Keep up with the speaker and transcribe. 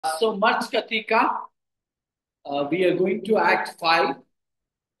So Mrcchhakatika, we are going to Act 5,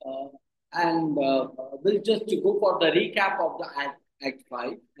 uh, and we'll just go for the recap of the Act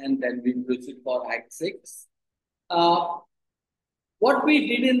 5, and then we'll proceed for Act 6. Uh, what we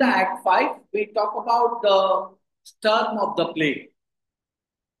did in the Act 5, we talk about the term of the play,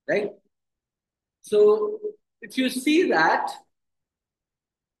 right? So if you see that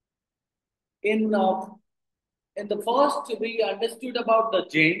in in the first, we understood about the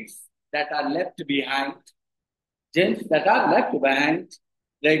genes that are left behind,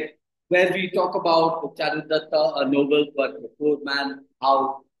 like where we talk about Charudatta, a noble but a poor man,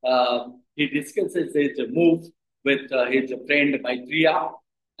 how he discusses his move with his friend Maitreya,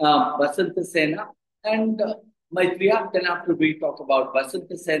 Basanta Sena, and Maitreya. Then after we talk about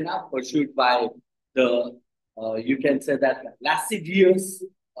Basanta Sena, pursued by the, you can say that lascivious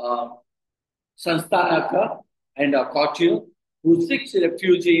uh, Sanstanaka and a courtier who seeks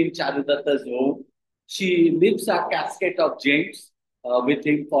refuge in Charudatta's home. She lives a cascade of James with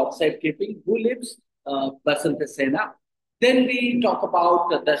him for safekeeping, who lives Basanta Sena. Then we talk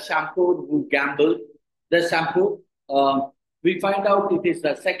about the shampoo who gambled. The shampoo, we find out it is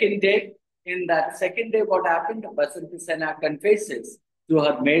the second day. In that second day, what happened? Basanta Sena confesses to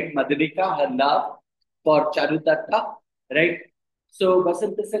her maid Madhurika her love for Charudatta, right? So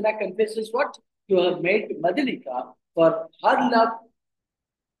Basanta Sena confesses what? To her maid Madhulika for her love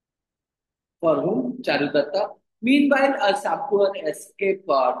for whom? Charudatta. Meanwhile, a Sampur escape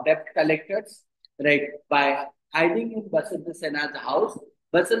debt collectors, right, by hiding in Basanta Sena's house.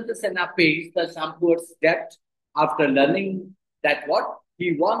 Basanta Sena pays the Sampur's debt after learning that what?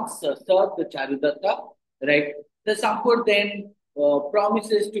 He once served the Charudatta, right? The Sampur then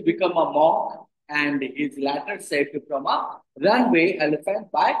promises to become a monk and is later saved from a runaway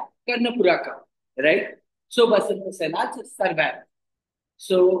elephant by Karnapuraka, right? So Basanta Sena survived.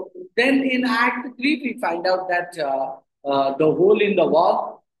 So then in Act 3, we find out that the hole in the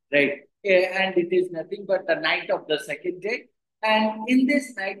wall, right? And it is nothing but the night of the second day. And in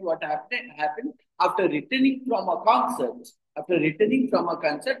this night, what happened after returning from a concert,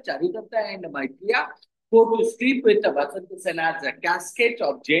 Charudatta and Maitreya go to sleep with the Vasanta Sena's casket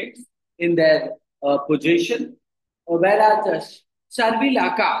of James in their possession, whereas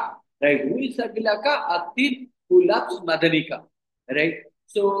Sarvilaka, right? Who is Sarvilaka? A thief who loves Madhanika, right?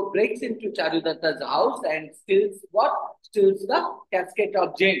 So breaks into Charudatta's house and steals what? Steals the casket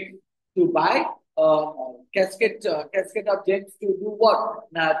of James to buy casket of James to do what?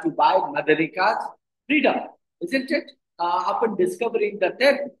 To buy Madharika's freedom, isn't it? Upon discovering the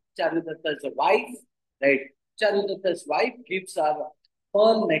theft, Charudatta's wife, right? Charudatta's wife gives her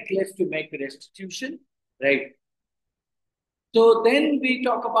pearl necklace to make restitution, right? So then we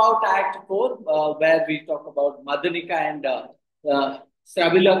talk about Act 4, where we talk about Madhanika and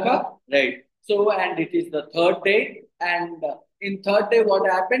Sravilaka, right? So, and it is the third day. And in third day, what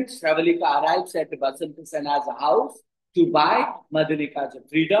happens? Sravilika arrives at Basanta Sena's house to buy Madhanika's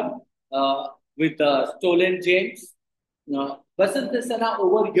freedom with the stolen gems. Basanta Sena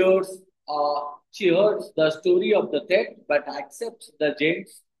overhears, she hears the story of the theft, but accepts the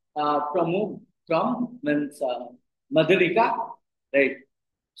gems from whom? From means Madhurika, right?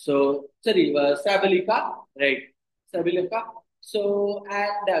 So, sorry, Sabalika, right? Sabalika. So,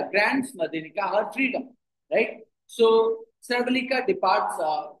 and grants Madhurika her freedom, right? So, Sabalika departs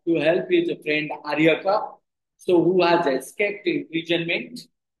to help his friend Aryaka, so who has escaped imprisonment.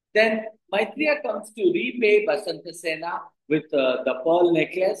 Then Maitreya comes to repay Basanta Sena with the pearl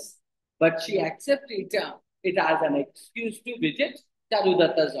necklace, but she accepts it as an excuse to visit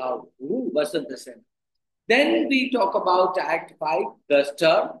Charudatta's house, Basanta Sena. Then we talk about Act 5, the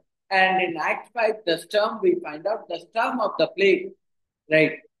storm. And in Act 5, the storm, we find out the storm of the plague,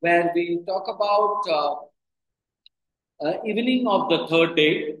 right? Where we talk about evening of the third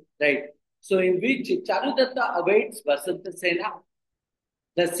day, right? So in which Charudatta awaits Basanta Sena.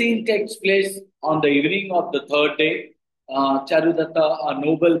 The scene takes place on the evening of the third day. Charudatta, a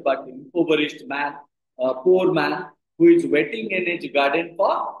noble but impoverished man, a poor man, who is waiting in his garden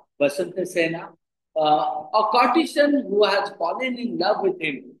for Basanta Sena, a courtesan who has fallen in love with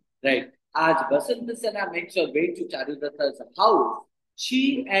him, right? As Basanta Sena makes her way to Charudatta's house,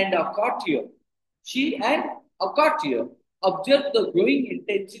 she and a courtier observe the growing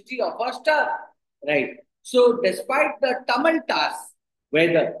intensity of her star, right? So, despite the tumultuous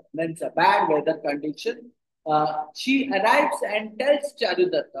weather, means a bad weather condition, she arrives and tells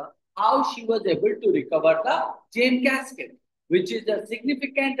Charudatta how she was able to recover the chain casket, which is a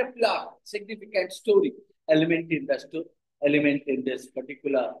significant plot, significant story element in this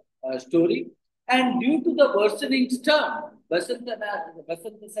particular story. And due to the worsening storm, Vasanta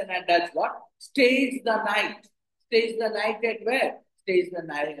Sena does what? Stays the night. Stays the night at where? Stays the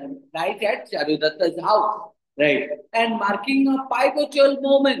night at Charudatta's house. Right. And marking a pivotal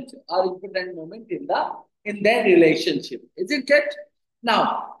moment or important moment in their relationship. Isn't it?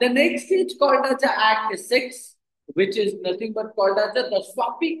 Now, the next is called as the Act 6, which is nothing but called as the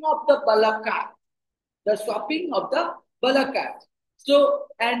swapping of the Balakat. The swapping of the Balakat. So,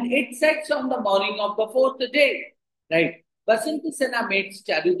 and it sets on the morning of the fourth day, right? Basanta Sena meets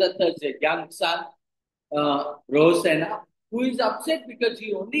Charudatta's young son, Rosena, who is upset because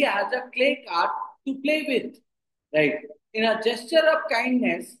he only has a clay cart to play with, right? In a gesture of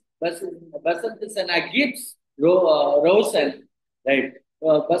kindness, Basanta Sena gives Rosena, right?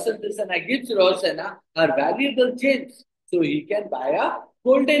 Basanta Sena gives Rosena her valuable gems so he can buy a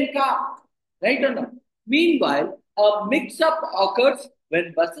golden car, right or not? Meanwhile, a mix-up occurs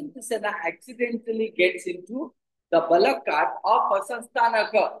when Basanta Sena accidentally gets into the Balak cart of a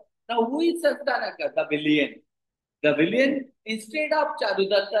Sanstanaka. Now, who is Sanstanaka? The villain. The villain, instead of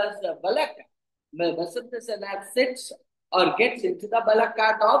Charudatta's Balak, Basanta Sena sits or gets into the Balak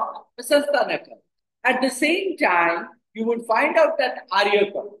cart of Sanstanaka. At the same time, you would find out that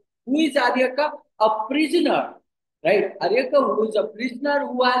Aryaka. Who is Aryaka? A prisoner, right? Aryaka, who is a prisoner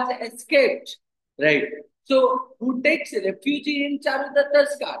who has escaped, right? So, who takes refuge in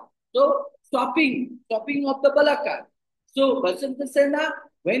Charudatta's car. So, swapping of the Balaka. So, Basanta Sena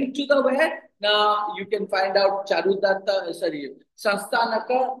went to the where? Now, you can find out Sanstanaka,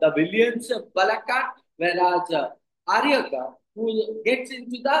 the villain's Balaka, whereas Aryaka, who gets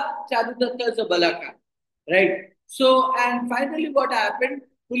into the Charudatta's Balaka, right? So, and finally, what happened?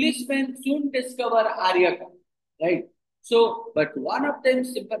 Policemen soon discover Aryaka, right? So, but one of them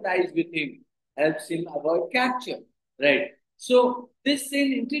sympathized with him, helps him avoid capture, right? So, this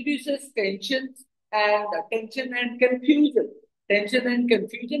scene introduces tension and confusion. Tension and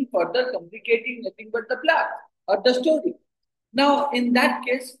confusion further complicating nothing but the plot or the story. Now, in that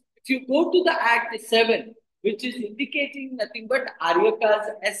case, if you go to the Act 7, which is indicating nothing but Aryaka's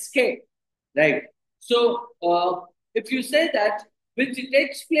escape, right? So, if you say that, which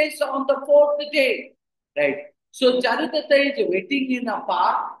takes place on the fourth day, right? So, Charudatta is waiting in a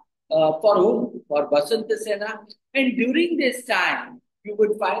park for whom? For Basanta Sena. And during this time, you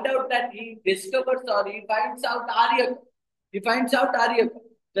would find out that he discovers or he finds out Aryaka. He finds out Aryaka,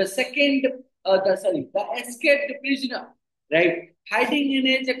 the second, the escaped prisoner, right? Hiding in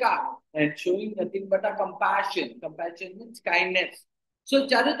his car and showing nothing but a compassion. Compassion means kindness. So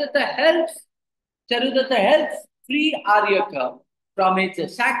Charudatta helps free Aryaka from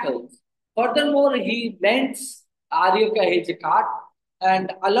his shackles. Furthermore, he lends Aryaka his cart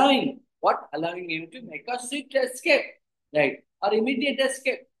and allowing him to make a swift escape, right? Or immediate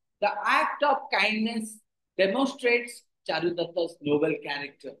escape. The act of kindness demonstrates Charudatta's noble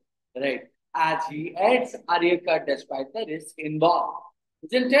character, right? As he aids Aryaka despite the risk involved.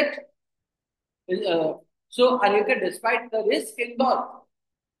 Isn't it? So Aryaka despite the risk involved.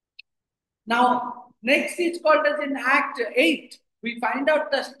 Now, next is called as in Act 8. We find out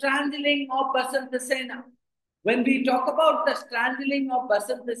the strangling of Basanta Sena. When we talk about the strangling of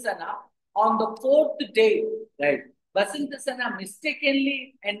Basanta Sena, on the fourth day, right, Basanta Sena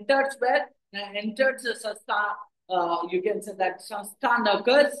mistakenly enters where? Enters you can say that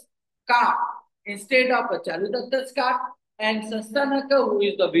Sanstanaka's car instead of a Charudatta's car. And Sanstanaka, who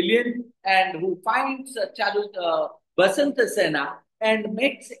is the villain and who finds Basanta Sena and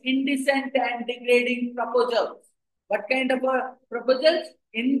makes indecent and degrading proposals. What kind of proposals?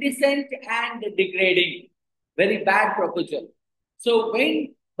 Indecent and degrading. Very bad proposal. So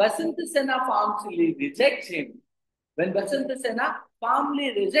when Basanta Sena firmly rejects him,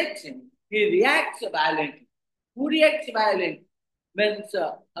 he reacts violently. Who reacts violently? Means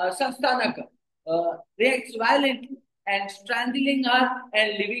Sanstanaka reacts violently and strangling her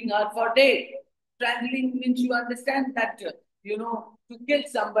and leaving her for dead. Strangling means you understand that, to kill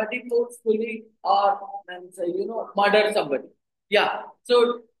somebody forcefully or, murder somebody. Yeah.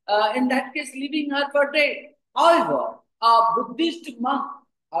 So, in that case, leaving her for dead. However, a Buddhist monk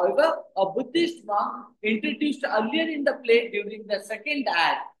introduced earlier in the play during the second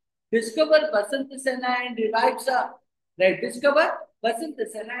act, discover Basanta Sena and revives her. Right? Discover Basanta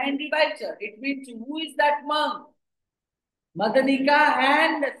Sena and revives her. It means who is that monk? Madanika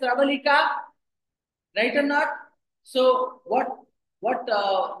and Sravalika, right or not? So what what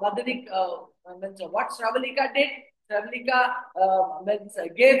Sravalika did? Sravalika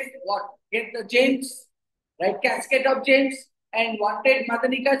gave what? Gave the gems, right? Cascade of gems, and wanted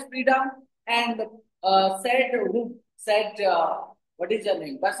Madanika's freedom, and said what is her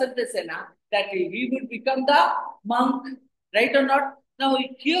name? Basanta Sena that he would become the monk, right or not? Now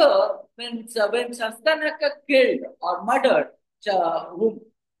here, when Sastanaka killed or murdered, whom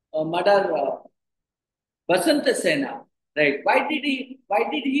murder Vasantasena, right? Why did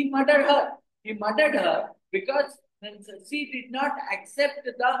he murder her? He murdered her because she did not accept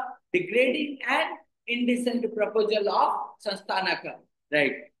the degrading and indecent proposal of Sastanaka,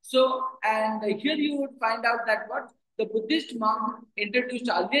 right? So, and here you would find out that what the Buddhist monk introduced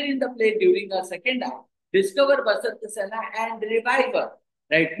earlier in the play during a second act, discover Vasantasena and revive her,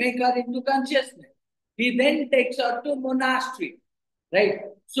 right? Make her into consciousness. He then takes her to monastery, right?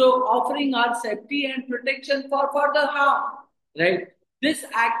 So offering our safety and protection for further harm, right? This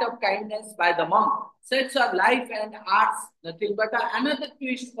act of kindness by the monk sets our life and arts nothing but another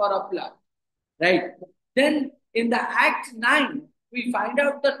twist for a plot, right? Then in the Act 9, we find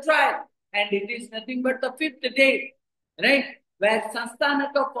out the trial, and it is nothing but the fifth day, right? Where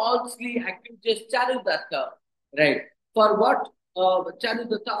Sastanaka falsely accuses Charudatta, right? For what?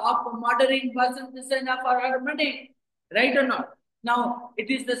 Charudatta of murdering Vasantasena for her money, right or not? Now,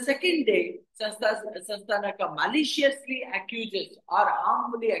 it is the second day Sastanaka maliciously accuses or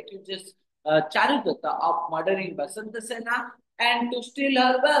harmfully accuses Charudatta of murdering Vasantasena and to steal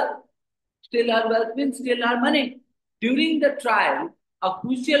her wealth. Steal her wealth means steal her money. During the trial, a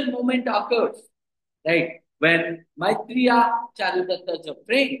crucial moment occurs, right? When Maitreya, Charudatta's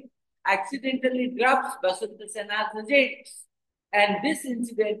friend, accidentally drops Vasantasena's jets. And this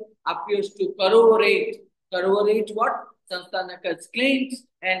incident appears to corroborate what Sanstanaka's claims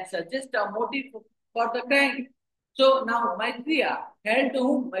and suggest a motive for the crime. So now Maitreya helped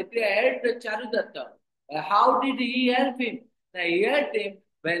whom? Maitreya helped Charudatta. How did he help him? Now, he helped him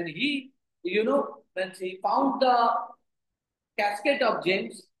when when he found the cascade of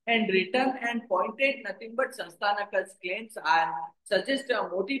gems and returned and pointed nothing but Sanstanaka's claims and suggest a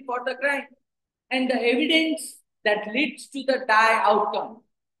motive for the crime. And the evidence that leads to the die outcome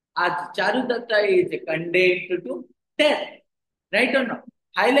as Charudatta is condemned to death, right or not?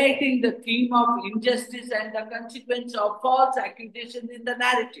 Highlighting the theme of injustice and the consequence of false accusations in the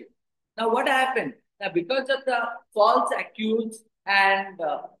narrative. Now, what happened? Now, because of the false accuse and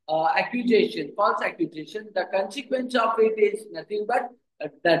false accusation, the consequence of it is nothing but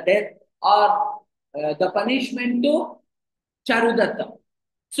the death or the punishment to Charudatta.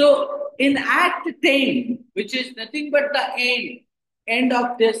 So, in Act 10, which is nothing but the end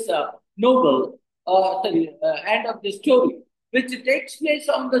of this end of the story, which takes place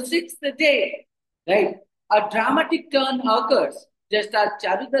on the sixth day, right? A dramatic turn occurs just as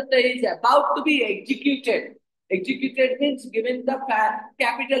Charudatta is about to be executed. Executed means given the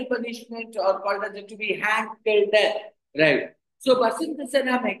capital punishment or called as to be hanged till death, right? So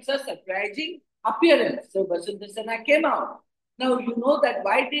Vasantasena makes a surprising appearance. So Vasantasena came out. Now you know that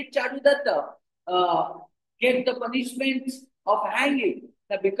why did Charudatta get the punishment of hanging?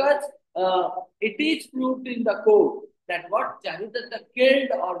 Now, because it is proved in the court that what Charudatta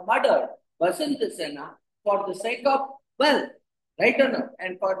killed or murdered Vasantasena for the sake of wealth, right or not?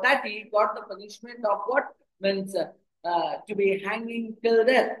 And for that he got the punishment of what means to be hanging till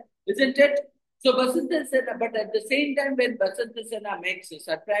death, isn't it? So Vasantasena, but at the same time when Vasantasena makes a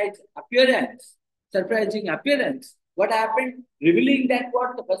surprising appearance, what happened? Revealing that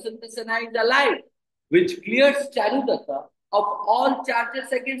what the Vasantasena is alive, which clears Charudatta of all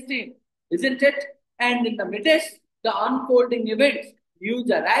charges against him, isn't it? And in the midst, the unfolding events, news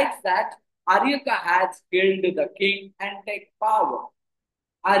arrives that Aryaka has killed the king and taken power.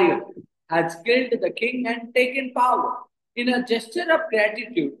 Aryaka has killed the king and taken power. In a gesture of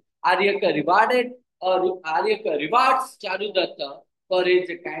gratitude, Aryaka rewards Charudatta for his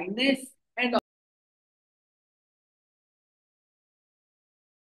kindness